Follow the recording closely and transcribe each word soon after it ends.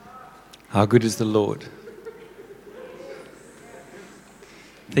How good is the Lord?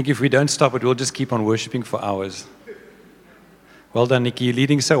 I think if we don't stop it, we'll just keep on worshiping for hours. Well done, Nikki. You're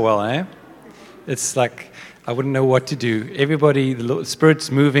leading so well, eh? It's like, I wouldn't know what to do. Everybody, the Lord,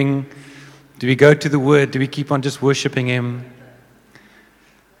 Spirit's moving. Do we go to the Word? Do we keep on just worshiping Him?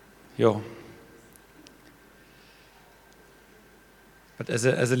 Yo. But as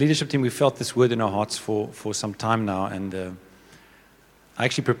a leadership team, we felt this word in our hearts for some time now, and I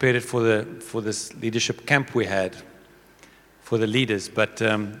actually prepared it for this leadership camp we had for the leaders. But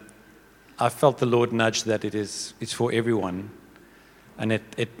I felt the Lord nudge that it's for everyone, and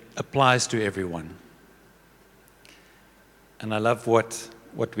it applies to everyone. And I love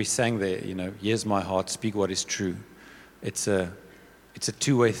what we sang there. You know, here's my heart, speak what is true. It's a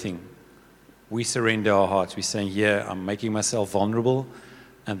two-way thing. We surrender our hearts. We're saying, here, I'm making myself vulnerable,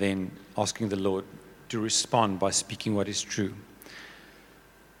 and then asking the Lord to respond by speaking what is true.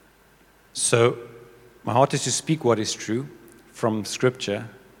 So my heart is to speak what is true from Scripture,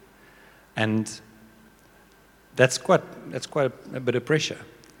 and that's quite a bit of pressure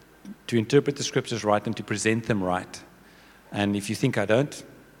to interpret the Scriptures right and to present them right. And if you think I don't,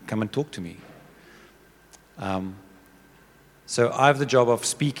 come and talk to me. So I have the job of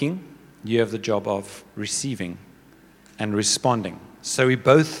speaking. You have the job of receiving and responding. So we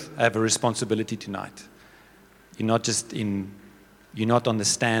both have a responsibility tonight. You're not on the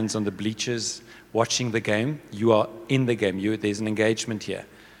stands, on the bleachers, watching the game. You are in the game. There's an engagement here.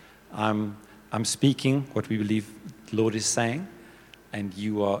 I'm speaking what we believe the Lord is saying, and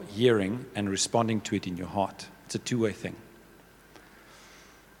you are hearing and responding to it in your heart. It's a two-way thing.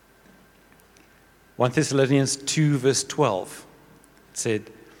 1 Thessalonians 2 verse 12, it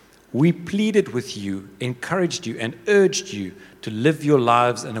said, we pleaded with you, encouraged you, and urged you to live your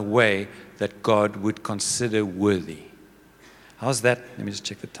lives in a way that God would consider worthy. How's that? Let me just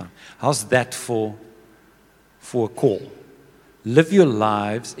check the time. How's that for a call? Live your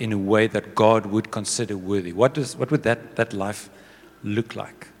lives in a way that God would consider worthy. What would that life look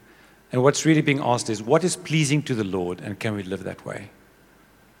like? And what's really being asked is, what is pleasing to the Lord, and can we live that way?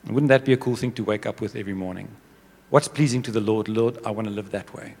 And wouldn't that be a cool thing to wake up with every morning? What's pleasing to the Lord? Lord, I want to live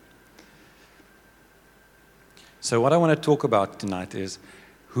that way. So what I want to talk about tonight is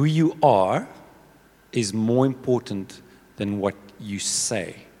who you are is more important than what you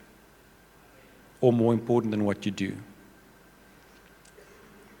say, or more important than what you do.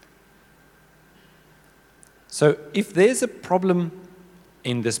 So if there's a problem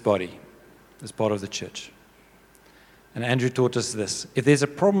in this body, this part of the church, and Andrew taught us this, if there's a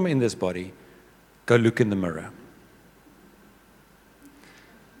problem in this body, go look in the mirror.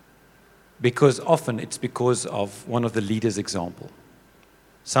 Because often it's because of one of the leaders' example.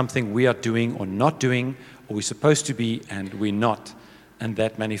 Something we are doing or not doing, or we're supposed to be and we're not, and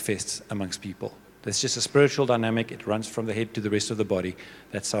that manifests amongst people. There's just a spiritual dynamic. It runs from the head to the rest of the body.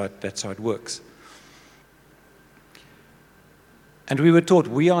 That's how it works. And we were taught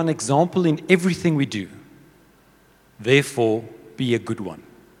we are an example in everything we do. Therefore, be a good one.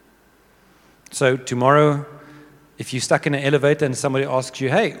 So tomorrow, if you're stuck in an elevator and somebody asks you,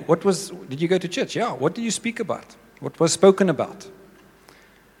 hey, did you go to church? Yeah, what did you speak about? What was spoken about?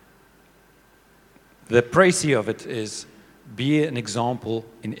 The précis of it is, be an example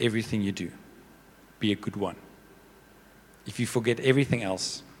in everything you do. Be a good one. If you forget everything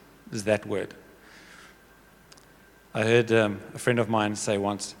else, is that word. I heard a friend of mine say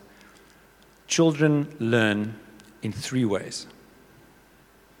once, children learn in 3 ways.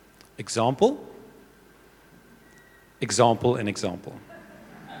 Example, example, and example.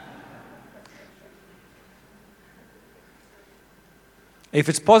 If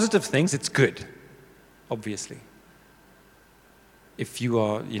it's positive things, it's good, obviously. If you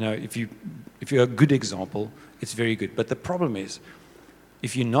are, if you're a good example, it's very good. But the problem is,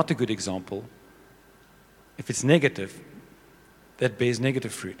 if you're not a good example, if it's negative, that bears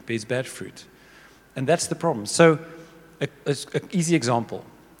negative fruit, bears bad fruit. And that's the problem. So, an easy example.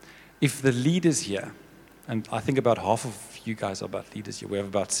 If the leaders here, and I think about half of you guys are about leaders here. We have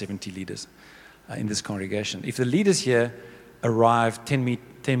about 70 leaders in this congregation. If the leaders here arrived 10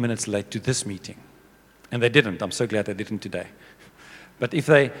 minutes late to this meeting, and they didn't, I'm so glad they didn't today. But if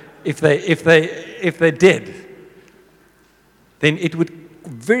they did, then it would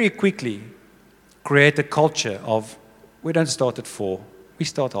very quickly create a culture of, we don't start at 4, we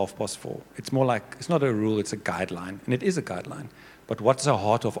start 4:30. It's more like, it's not a rule, it's a guideline, and it is a guideline. But what's our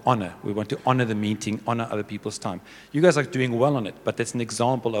heart of honor? We want to honor the meeting, honor other people's time. You guys are doing well on it, but that's an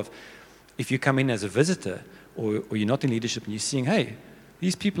example of, if you come in as a visitor, or you're not in leadership and you're seeing, hey,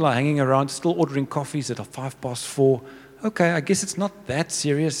 these people are hanging around, still ordering coffees at 4:05. okay, I guess it's not that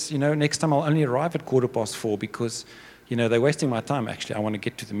serious. Next time I'll only arrive at 4:15 because, they're wasting my time. Actually, I want to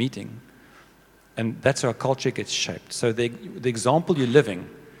get to the meeting. And that's how our culture gets shaped. So the example you're living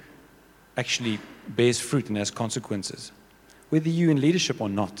actually bears fruit and has consequences. Whether you're in leadership or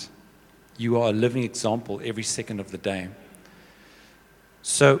not, you are a living example every second of the day.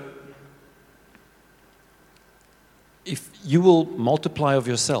 So if you will multiply of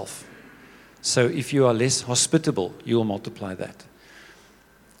yourself, so if you are less hospitable, you will multiply that.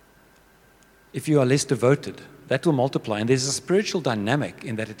 If you are less devoted, that will multiply. And there's a spiritual dynamic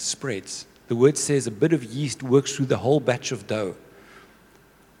in that it spreads. The word says a bit of yeast works through the whole batch of dough.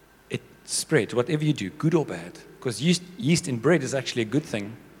 It spreads, whatever you do, good or bad. Because yeast in bread is actually a good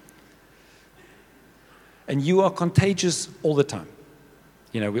thing. And you are contagious all the time.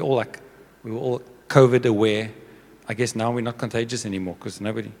 We were all COVID aware. I guess now we're not contagious anymore because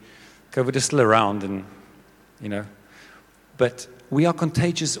COVID is still around, and but we are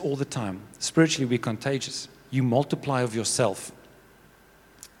contagious all the time. Spiritually, we're contagious. You multiply of yourself.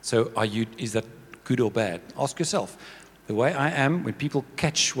 So is that good or bad? Ask yourself. The way I am, when people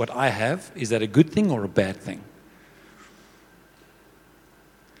catch what I have, is that a good thing or a bad thing?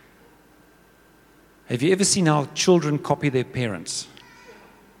 Have you ever seen how children copy their parents?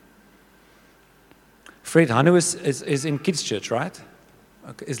 Fred Hanu is in kids' church, right?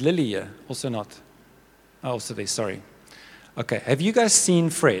 Okay. Is Lily here? Also not. Oh, also there, sorry. Okay, have you guys seen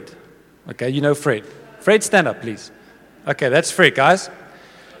Fred? Okay, you know Fred. Fred, stand up, please. Okay, that's Fred, guys.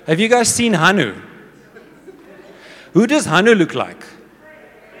 Have you guys seen Hanu? Who does Hanu look like?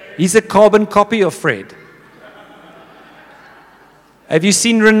 He's a carbon copy of Fred. Have you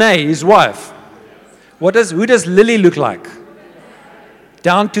seen Renee, his wife? Who does Lily look like?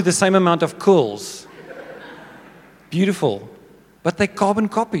 Down to the same amount of curls. Beautiful. But they're carbon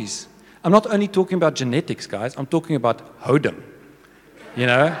copies. I'm not only talking about genetics, guys. I'm talking about Hodom.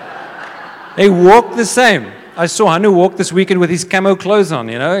 They walk the same. I saw Hanu walk this weekend with his camo clothes on,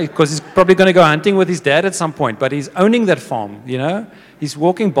 because he's probably going to go hunting with his dad at some point. But he's owning that farm, He's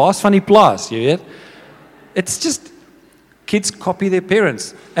walking Bas van die Plaas, you hear? It's just kids copy their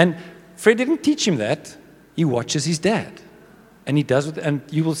parents. And Fred didn't teach him that. He watches his dad. And he does it, and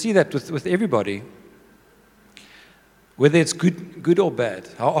you will see that with everybody. Whether it's good or bad.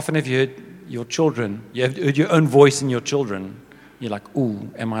 How often have you heard your children, you have heard your own voice in your children? You're like, ooh,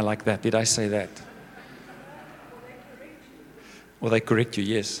 am I like that? Did I say that? Or they correct you,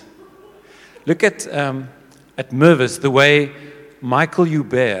 yes. Look at Mervis, the way Michael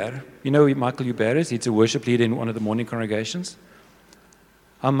Hubert, you know who Michael Hubert is? He's a worship leader in one of the morning congregations.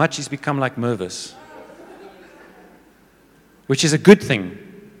 How much he's become like Mervis. Which is a good thing.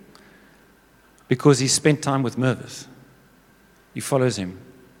 Because he spent time with Mervis. He follows him.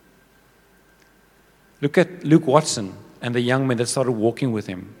 Look at Luke Watson and the young men that started walking with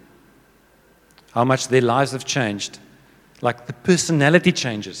him. How much their lives have changed. Like the personality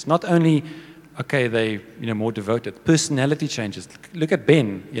changes. Not only, okay, they more devoted. Personality changes. Look at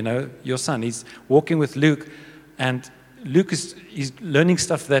Ben, your son. He's walking with Luke, and Luke he's learning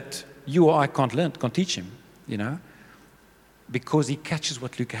stuff that you or I can't teach him, because he catches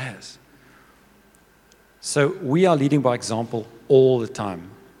what Luke has. So we are leading by example all the time.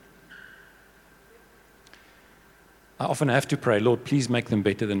 I often have to pray, Lord, please make them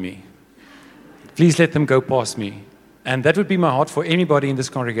better than me. Please let them go past me. And that would be my heart for anybody in this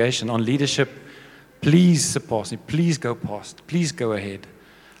congregation on leadership. Please surpass me. Please go past. Please go ahead.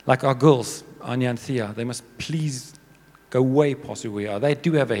 Like our girls, Anya and Thea, they must please go way past who we are. They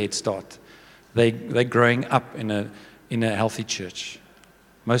do have a head start. They're growing up in a healthy church.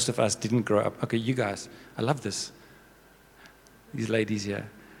 Most of us didn't grow up. Okay, you guys, I love this. These ladies here.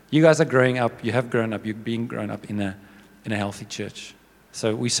 You guys are growing up. You have grown up. You're being grown up in a healthy church.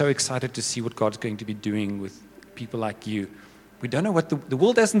 So we're so excited to see what God's going to be doing with people like you. We don't know what the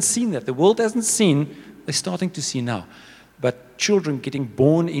world hasn't seen that. The world hasn't seen, they're starting to see now. But children getting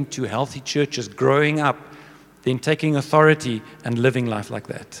born into healthy churches, growing up, then taking authority and living life like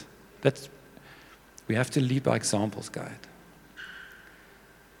that. We have to lead by examples, guys.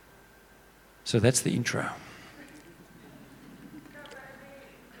 So that's the intro.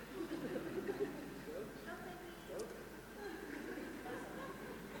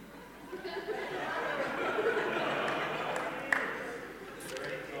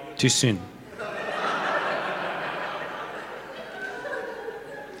 Too soon.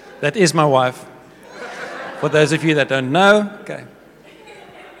 That is my wife. For those of you that don't know, okay.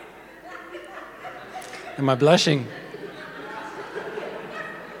 Am I blushing?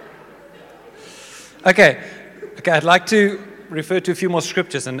 Okay, I'd like to refer to a few more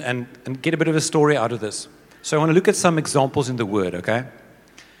scriptures and get a bit of a story out of this. So I want to look at some examples in the Word, okay?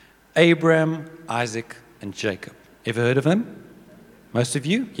 Abraham, Isaac, and Jacob. Ever heard of them? Most of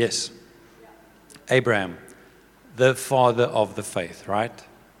you? Yes. Abraham, the father of the faith, right?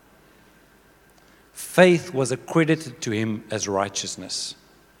 Faith was accredited to him as righteousness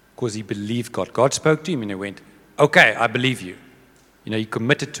because he believed God. God spoke to him and he went, okay, I believe you. He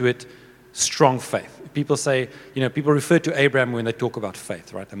committed to it, strong faith. People say, people refer to Abraham when they talk about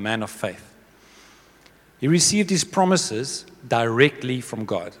faith, right? A man of faith. He received his promises directly from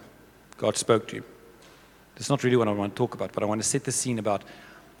God. God spoke to him. That's not really what I want to talk about, but I want to set the scene about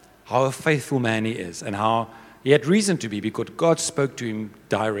how a faithful man he is and how he had reason to be because God spoke to him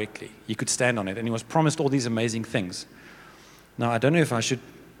directly. He could stand on it, and he was promised all these amazing things. Now, I don't know if I should.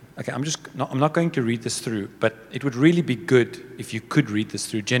 Okay, I'm not going to read this through, but it would really be good if you could read this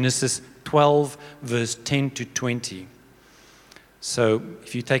through. Genesis 12, verse 10 to 20. So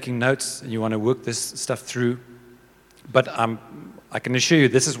if you're taking notes and you want to work this stuff through, but I can assure you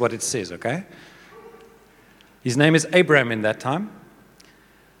this is what it says, okay? His name is Abraham in that time,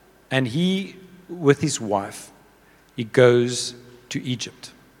 and he, with his wife, he goes to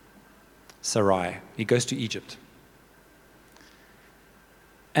Egypt. Sarai. He goes to Egypt.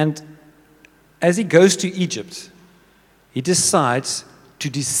 And as he goes to Egypt, he decides to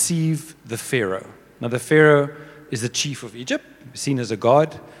deceive the Pharaoh. Now, the Pharaoh is the chief of Egypt, seen as a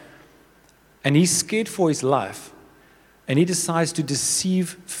god, and he's scared for his life, and he decides to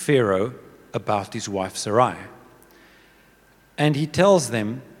deceive Pharaoh about his wife Sarai. And he tells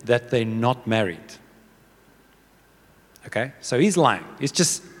them that they're not married. Okay? So he's lying. He's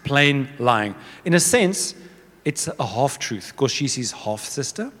just plain lying. In a sense, it's a half-truth because she's his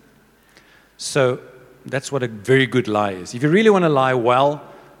half-sister. So that's what a very good lie is. If you really want to lie well,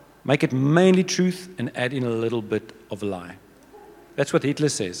 make it mainly truth and add in a little bit of a lie. That's what Hitler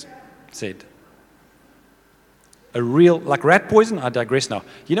said. A real, like rat poison, I digress now.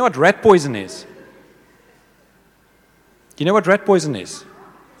 You know what rat poison is? You know what rat poison is?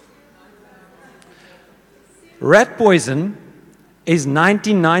 Rat poison is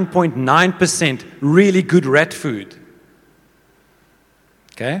 99.9% really good rat food.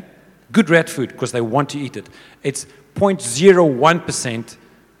 Okay? Good rat food because they want to eat it. It's 0.01%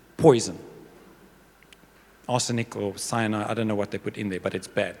 poison. Arsenic or cyanide, I don't know what they put in there, but it's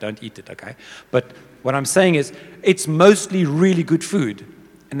bad. Don't eat it, okay? But what I'm saying is it's mostly really good food,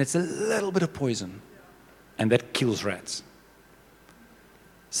 and it's a little bit of poison, and that kills rats.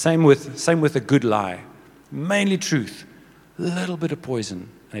 Same with a good lie. Mainly truth, a little bit of poison,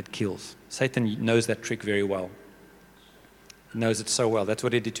 and it kills. Satan knows that trick very well. He knows it so well. That's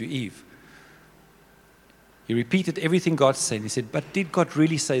what he did to Eve. He repeated everything God said. He said, but did God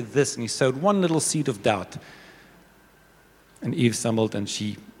really say this? And he sowed one little seed of doubt. And Eve stumbled, and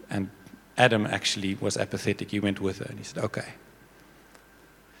Adam actually was apathetic. He went with her, and he said, okay.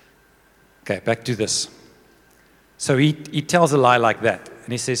 Okay, back to this. So he tells a lie like that,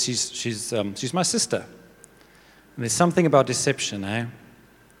 and he says, she's my sister. And there's something about deception, eh?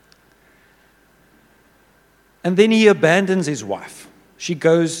 And then he abandons his wife. She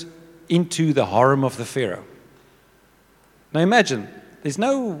goes into the harem of the Pharaoh. Now imagine, there's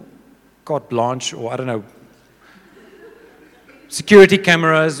no carte blanche or, I don't know, security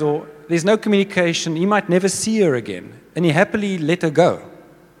cameras, or there's no communication. He might never see her again. And he happily let her go.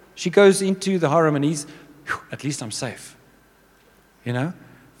 She goes into the harem and he's, at least I'm safe.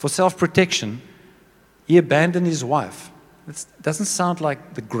 For self-protection, he abandoned his wife. It doesn't sound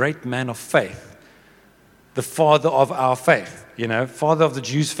like the great man of faith, the father of our faith, father of the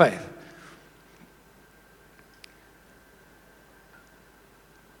Jews' faith.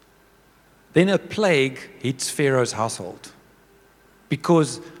 Then a plague hits Pharaoh's household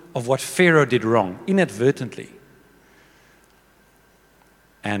because of what Pharaoh did wrong, inadvertently.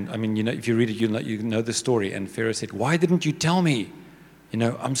 And I mean, if you read it, you know the story. And Pharaoh said, why didn't you tell me?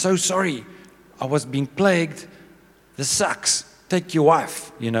 I'm so sorry. I was being plagued. This sucks. Take your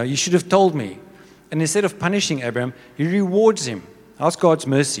wife. You should have told me. And instead of punishing Abraham, he rewards him. How's God's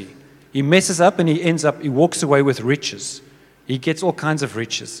mercy? He messes up and he walks away with riches. He gets all kinds of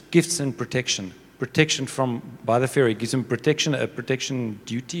riches, gifts and protection. Protection by the Pharaoh. He gives him a protection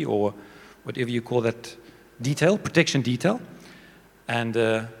duty or whatever you call that protection detail. And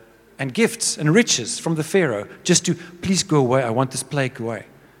gifts and riches from the Pharaoh just to, please go away, I want this plague away.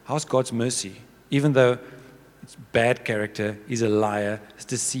 How's God's mercy? Even though it's bad character, he's a liar, he's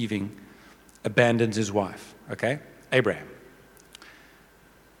deceiving, abandons his wife. Okay? Abraham.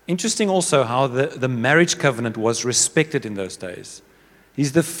 Interesting also how the marriage covenant was respected in those days.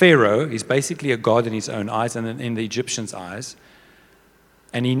 He's the Pharaoh, he's basically a god in his own eyes and in the Egyptians' eyes.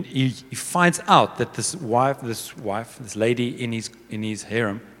 And he finds out that this lady in his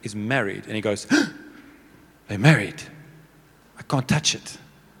harem is married. And he goes, they're married. I can't touch it.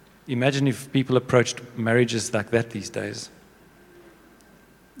 Imagine if people approached marriages like that these days.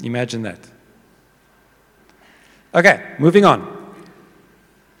 Imagine that. Okay, moving on.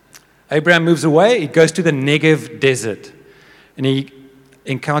 Abraham moves away. He goes to the Negev desert. And he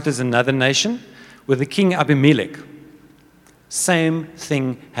encounters another nation with the king Abimelech. Same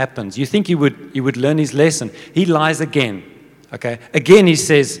thing happens. You think he would learn his lesson. He lies again. Okay? Again he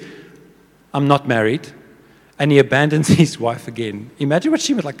says, I'm not married. And he abandons his wife again. Imagine what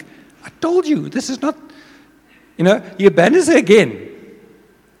she was like. I told you, this is not, he abandons her again.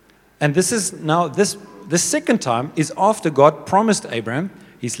 And this is now, this second time is after God promised Abraham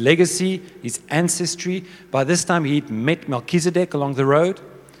his legacy, his ancestry. By this time he'd met Melchizedek along the road.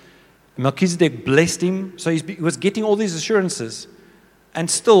 Melchizedek blessed him, so he was getting all these assurances, and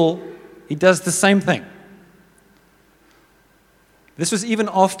still he does the same thing. This was even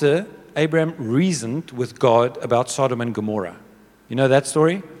after Abraham reasoned with God about Sodom and Gomorrah. You know that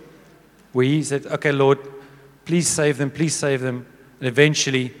story? Where he said, okay, Lord, please save them, please save them. And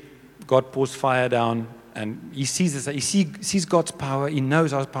eventually God pours fire down, and he sees this. He sees God's power. He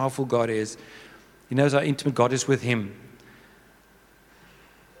knows how powerful God is. He knows how intimate God is with him.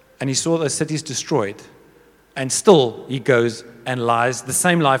 And he saw those cities destroyed. And still he goes and lies the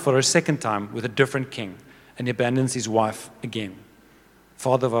same lie for a second time with a different king. And he abandons his wife again.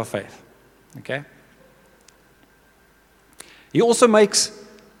 Father of our faith. Okay? He also makes,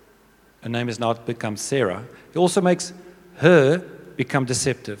 her name has now become Sarah. He also makes her become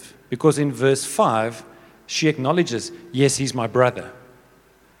deceptive. Because in verse 5, she acknowledges, yes, he's my brother.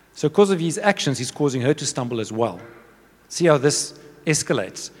 So because of his actions, he's causing her to stumble as well. See how this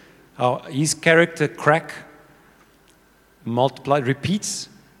escalates. How his character crack repeats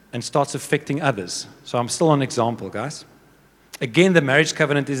and starts affecting others. So I'm still on example, guys. Again, the marriage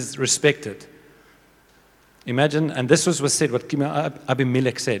covenant is respected. Imagine, and this was said, what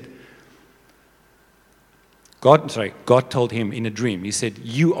Abimelech said. God told him in a dream, he said,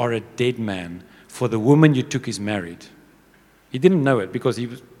 you are a dead man, for the woman you took is married. He didn't know it because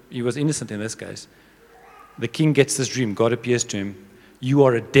he was innocent in this case. The king gets this dream. God appears to him. You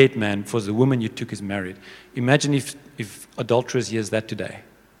are a dead man, for the woman you took is married. Imagine if adulterers hears that today.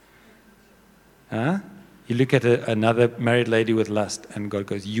 Huh? You look at another married lady with lust, and God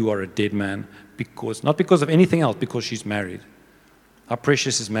goes, you are a dead man, not because of anything else, because she's married. How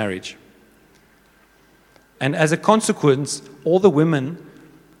precious is marriage? And as a consequence, all the women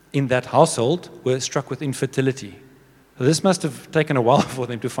in that household were struck with infertility. This must have taken a while for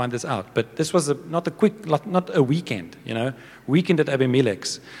them to find this out. But this was not a weekend, weekend at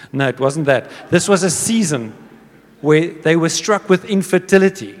Abimelech's. No, it wasn't that. This was a season where they were struck with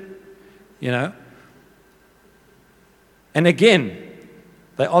infertility, And again,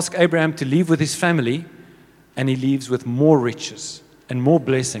 they ask Abraham to leave with his family, and he leaves with more riches and more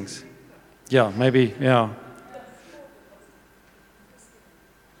blessings. Yeah, maybe, yeah.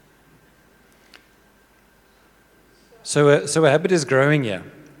 So a habit is growing here.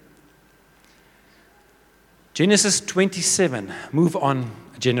 Genesis 27. Move on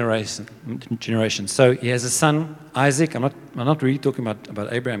a generation. So he has a son, Isaac. I'm not really talking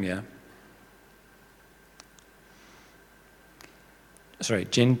about Abraham here. Sorry,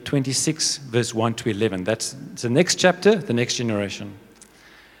 Gen 26, verse 1 to 11. That's the next chapter, the next generation.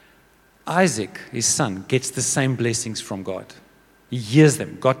 Isaac, his son, gets the same blessings from God. He hears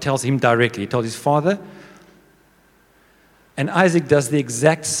them. God tells him directly. He told his father. And Isaac does the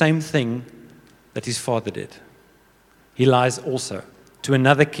exact same thing that his father did. He lies also to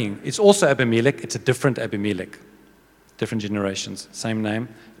another king. It's also Abimelech. It's a different Abimelech. Different generations. Same name.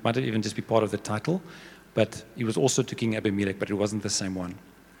 It might even just be part of the title. But he was also to King Abimelech, but it wasn't the same one.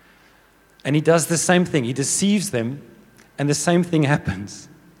 And he does the same thing. He deceives them, and the same thing happens.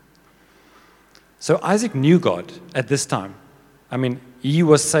 So Isaac knew God at this time. I mean, he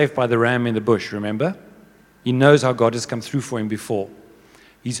was saved by the ram in the bush, remember? He knows how God has come through for him before.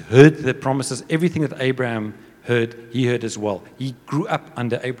 He's heard the promises. Everything that Abraham heard, he heard as well. He grew up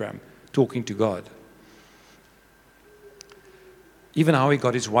under Abraham, talking to God. Even how he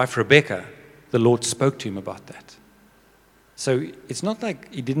got his wife Rebekah, the Lord spoke to him about that. So it's not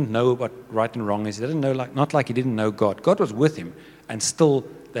like he didn't know what right and wrong is. He didn't know, not like he didn't know God. God was with him, and still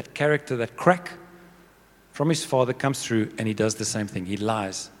that character, that crack from his father comes through, and he does the same thing. He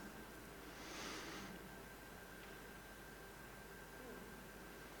lies.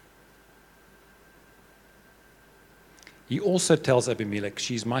 He also tells Abimelech,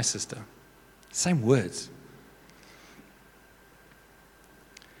 she's my sister. Same words.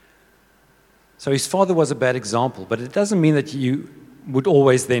 So his father was a bad example, but it doesn't mean that you would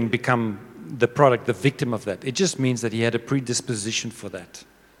always then become the product, the victim of that. It just means that he had a predisposition for that.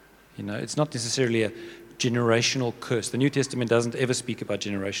 It's not necessarily a generational curse. The New Testament doesn't ever speak about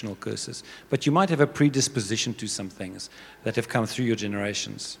generational curses, but you might have a predisposition to some things that have come through your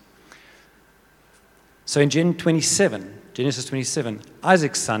generations. So in Genesis 27,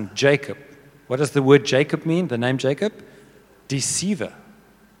 Isaac's son, Jacob. What does the word Jacob mean, the name Jacob? Deceiver.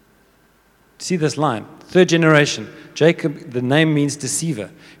 See this line? Third generation. Jacob, the name means deceiver.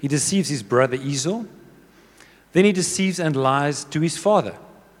 He deceives his brother Esau. Then he deceives and lies to his father.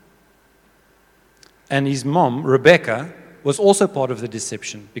 And his mom, Rebecca, was also part of the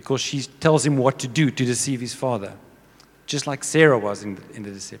deception because she tells him what to do to deceive his father, just like Sarah was in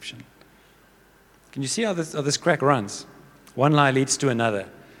the deception. Can you see how this crack runs? One lie leads to another,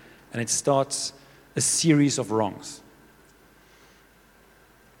 and it starts a series of wrongs.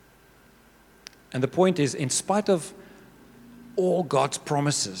 And the point is, in spite of all God's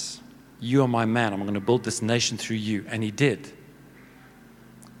promises, you are my man, I'm going to build this nation through you, and he did.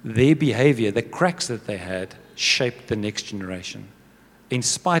 Their behavior, the cracks that they had, shaped the next generation. In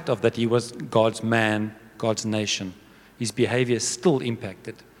spite of that, he was God's man, God's nation. His behavior still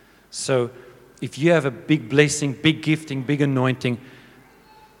impacted. So if you have a big blessing, big gifting, big anointing,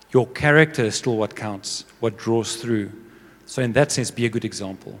 your character is still what counts, what draws through. So in that sense, be a good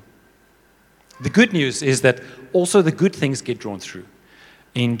example. The good news is that also the good things get drawn through.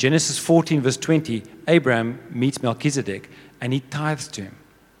 In Genesis 14, verse 20, Abraham meets Melchizedek, and he tithes to him.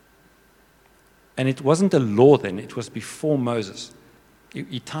 And it wasn't a law then, it was before Moses.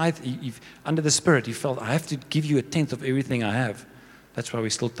 He tithed, under the Spirit, he felt, I have to give you a tenth of everything I have. That's why we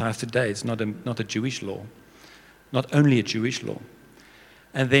still tithe today. It's not a Jewish law, not only a Jewish law.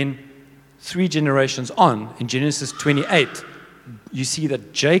 And then 3 generations on, in Genesis 28, you see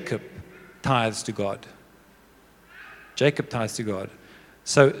that Jacob tithes to God. Jacob tithes to God.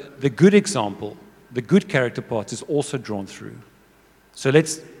 So the good example, the good character part is also drawn through. So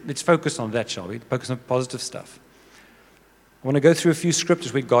let's focus on that, shall we? Focus on positive stuff. I want to go through a few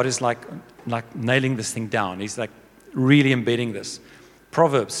scriptures where God is like nailing this thing down. He's like really embedding this.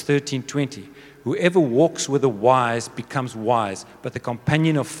 Proverbs 13:20. Whoever walks with the wise becomes wise, but the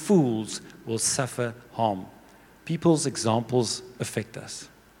companion of fools will suffer harm. People's examples affect us.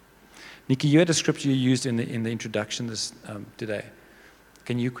 Nikki, you had a scripture you used in the introduction today.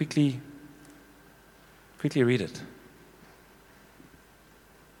 Can you quickly read it?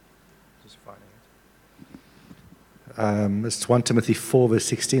 It's 1 Timothy 4, verse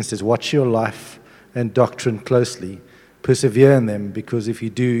 16 says, watch your life and doctrine closely. Persevere in them, because if you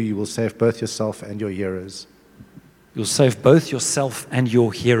do, you will save both yourself and your hearers. You'll save both yourself and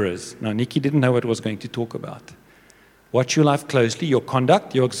your hearers. Now, Nikki didn't know what I was going to talk about. Watch your life closely, your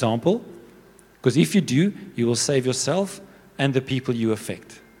conduct, your example, because if you do, you will save yourself and the people you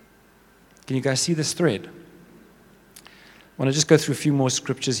affect. Can you guys see this thread? I want to just go through a few more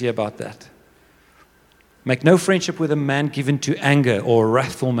scriptures here about that. Make no friendship with a man given to anger or a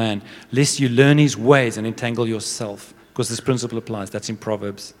wrathful man, lest you learn his ways and entangle yourself. Because this principle applies. That's in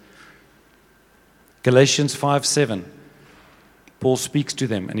Proverbs. Galatians 5:7. Paul speaks to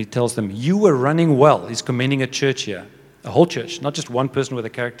them and he tells them, you were running well. He's commending a church here. A whole church, not just one person with a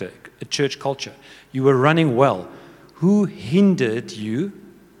character, a church culture. You were running well. Who hindered you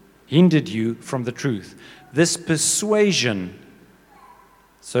from the truth? This persuasion.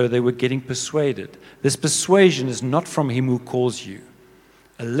 So they were getting persuaded. This persuasion is not from him who calls you.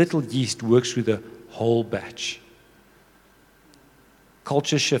 A little yeast works through the whole batch.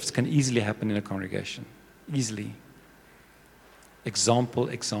 Culture shifts can easily happen in a congregation. Easily. Example,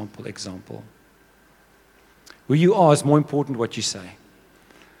 example, example. Who you are is more important than what you say.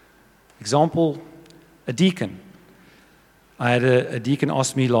 Example, a deacon. I had a deacon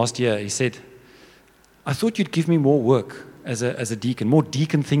ask me last year, he said, I thought you'd give me more work as a deacon, more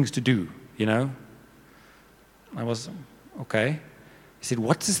deacon things to do, you know. I was, okay. He said,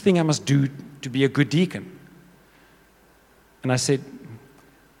 what's this thing I must do to be a good deacon? And I said,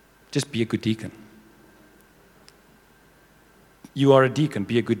 just be a good deacon. You are a deacon,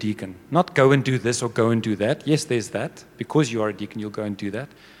 be a good deacon. Not go and do this or go and do that. Yes, there's that. Because you are a deacon, you'll go and do that.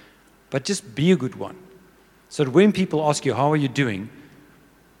 But just be a good one. So that when people ask you, how are you doing?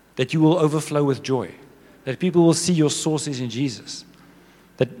 That you will overflow with joy. That people will see your source is in Jesus.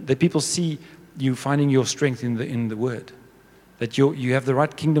 That people see you finding your strength in the Word. That you have the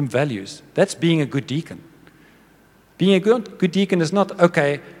right kingdom values. That's being a good deacon. Being a good deacon is not,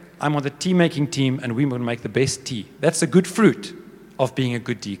 okay, I'm on the tea-making team and we're going to make the best tea. That's a good fruit of being a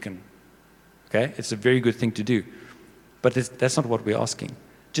good deacon. Okay? It's a very good thing to do. But that's not what we're asking.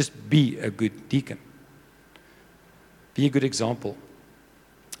 Just be a good deacon. Be a good example.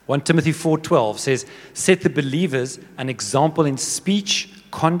 1 Timothy 4:12 says, set the believers an example in speech,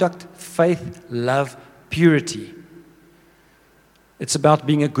 conduct, faith, love, purity. It's about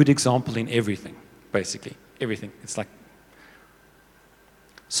being a good example in everything, basically. Everything. It's like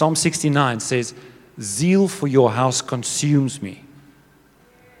Psalm 69 says, zeal for your house consumes me.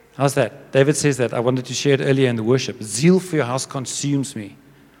 How's that? David says that. I wanted to share it earlier in the worship. Zeal for your house consumes me.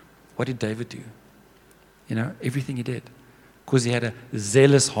 What did David do? Everything he did. Because he had a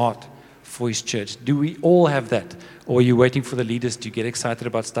zealous heart for his church. Do we all have that? Or are you waiting for the leaders to get excited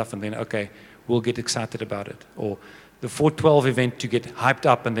about stuff and then, okay, we'll get excited about it? Or the 412 event to get hyped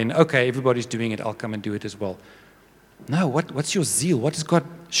up and then, okay, everybody's doing it, I'll come and do it as well. No, what's your zeal? What is God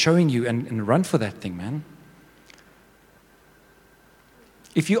showing you? And run for that thing, man.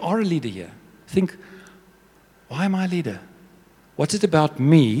 If you are a leader here, think, why am I a leader? What's it about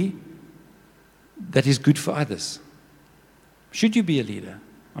me that is good for others? Should you be a leader?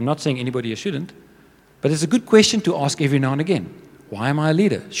 I'm not saying anybody here shouldn't, but it's a good question to ask every now and again. Why am I a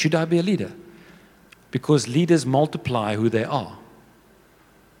leader? Should I be a leader? Because leaders multiply who they are.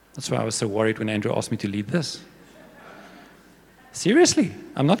 That's why I was so worried when Andrew asked me to lead this. Seriously,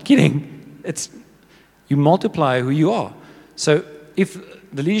 I'm not kidding. You multiply who you are. So if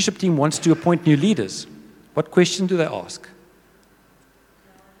the leadership team wants to appoint new leaders, what question do they ask?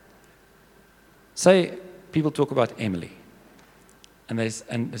 Say people talk about Emily. And they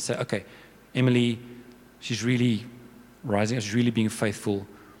say, okay, Emily, she's really rising, she's really being faithful.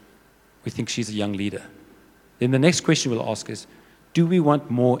 We think she's a young leader. Then the next question we'll ask is, do we want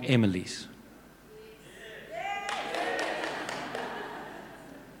more Emilys?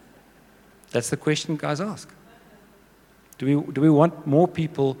 That's the question guys ask. Do we want more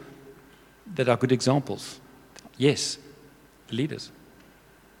people that are good examples? Yes, the leaders.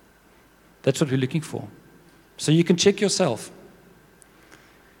 That's what we're looking for. So you can check yourself.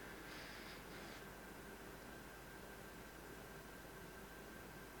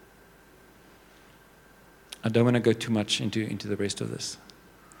 I don't want to go too much into the rest of this.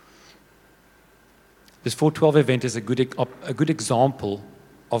 This 412 event is a good example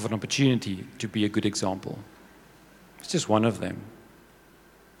of an opportunity to be a good example. It's just one of them.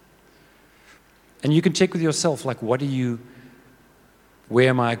 And you can check with yourself, like, where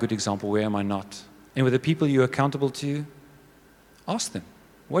am I a good example, where am I not? And with the people you're accountable to, ask them,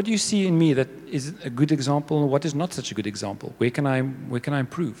 what do you see in me that is a good example, and what is not such a good example? Where can I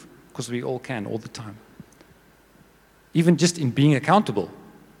improve? Because we all can, all the time. Even just in being accountable.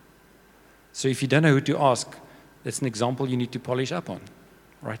 So if you don't know who to ask, that's an example you need to polish up on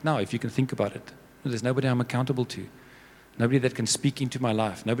right now, if you can think about it. There's nobody I'm accountable to. Nobody that can speak into my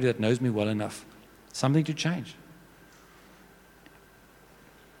life. Nobody that knows me well enough. Something to change.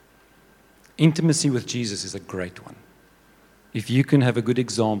 Intimacy with Jesus is a great one. If you can have a good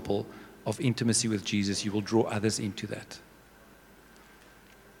example of intimacy with Jesus, you will draw others into that.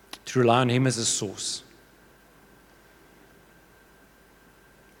 To rely on Him as a source.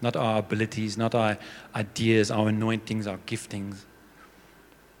 Not our abilities, not our ideas, our anointings, our giftings,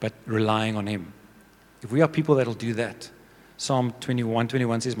 but relying on Him. If we are people that will do that, Psalm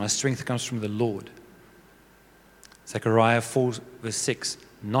 21 says, my strength comes from the Lord. Zechariah 4 verse 6,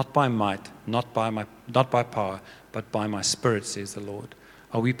 not by might, not by power, but by my Spirit, says the Lord.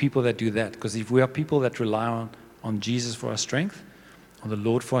 Are we people that do that? Because if we are people that rely on Jesus for our strength, on the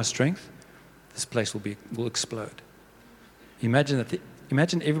Lord for our strength, this place will explode. Imagine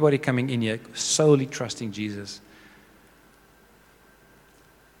everybody coming in here solely trusting Jesus.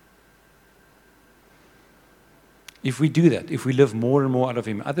 If we do that, if we live more and more out of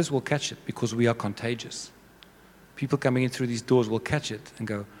Him, others will catch it because we are contagious. People coming in through these doors will catch it and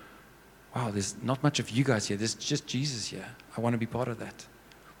go, wow, there's not much of you guys here. There's just Jesus here. I want to be part of that.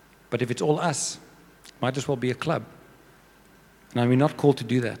 But if it's all us, it might as well be a club. And we're not called to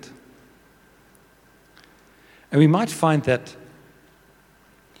do that. And we might find that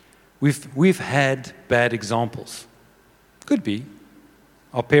we've had bad examples. Could be.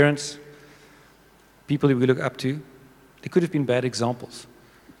 Our parents, people who we look up to, they could have been bad examples.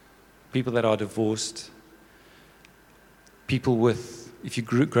 People that are divorced, people with, if you've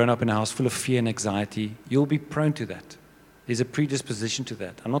grown up in a house full of fear and anxiety, you'll be prone to that. There's a predisposition to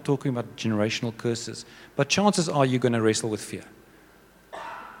that. I'm not talking about generational curses, but chances are you're going to wrestle with fear.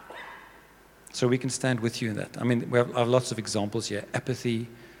 So we can stand with you in that. I mean, I have lots of examples here. Apathy,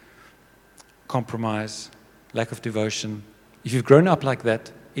 compromise, lack of devotion. If you've grown up like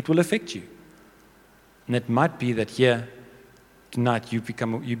that, it will affect you. And it might be that here, tonight, you're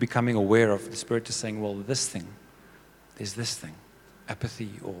becoming aware of the Spirit is saying, well, there's this thing.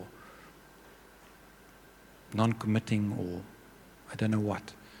 apathy or non-committing or I don't know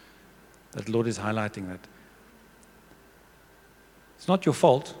what. That the Lord is highlighting that. It's not your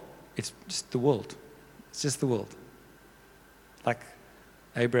fault, it's just the world. It's just the world. Like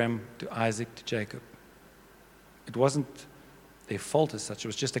Abraham to Isaac to Jacob. It wasn't their fault as such, it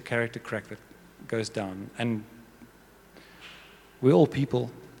was just a character crack that goes down. And we're all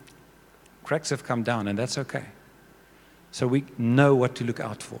people. Cracks have come down, and that's okay. So we know what to look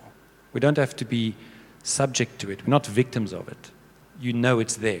out for. We don't have to be subject to it. We're not victims of it. You know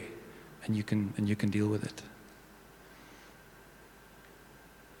it's there, and you can deal with it.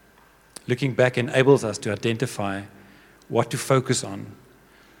 Looking back enables us to identify what to focus on,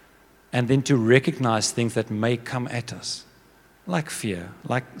 and then to recognize things that may come at us, like fear,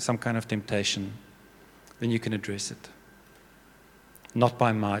 like some kind of temptation. Then you can address it. Not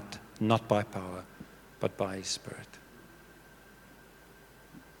by might, not by power, but by His Spirit.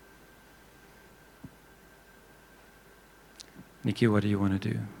 Nikki, what do you want to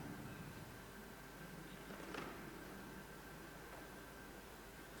do?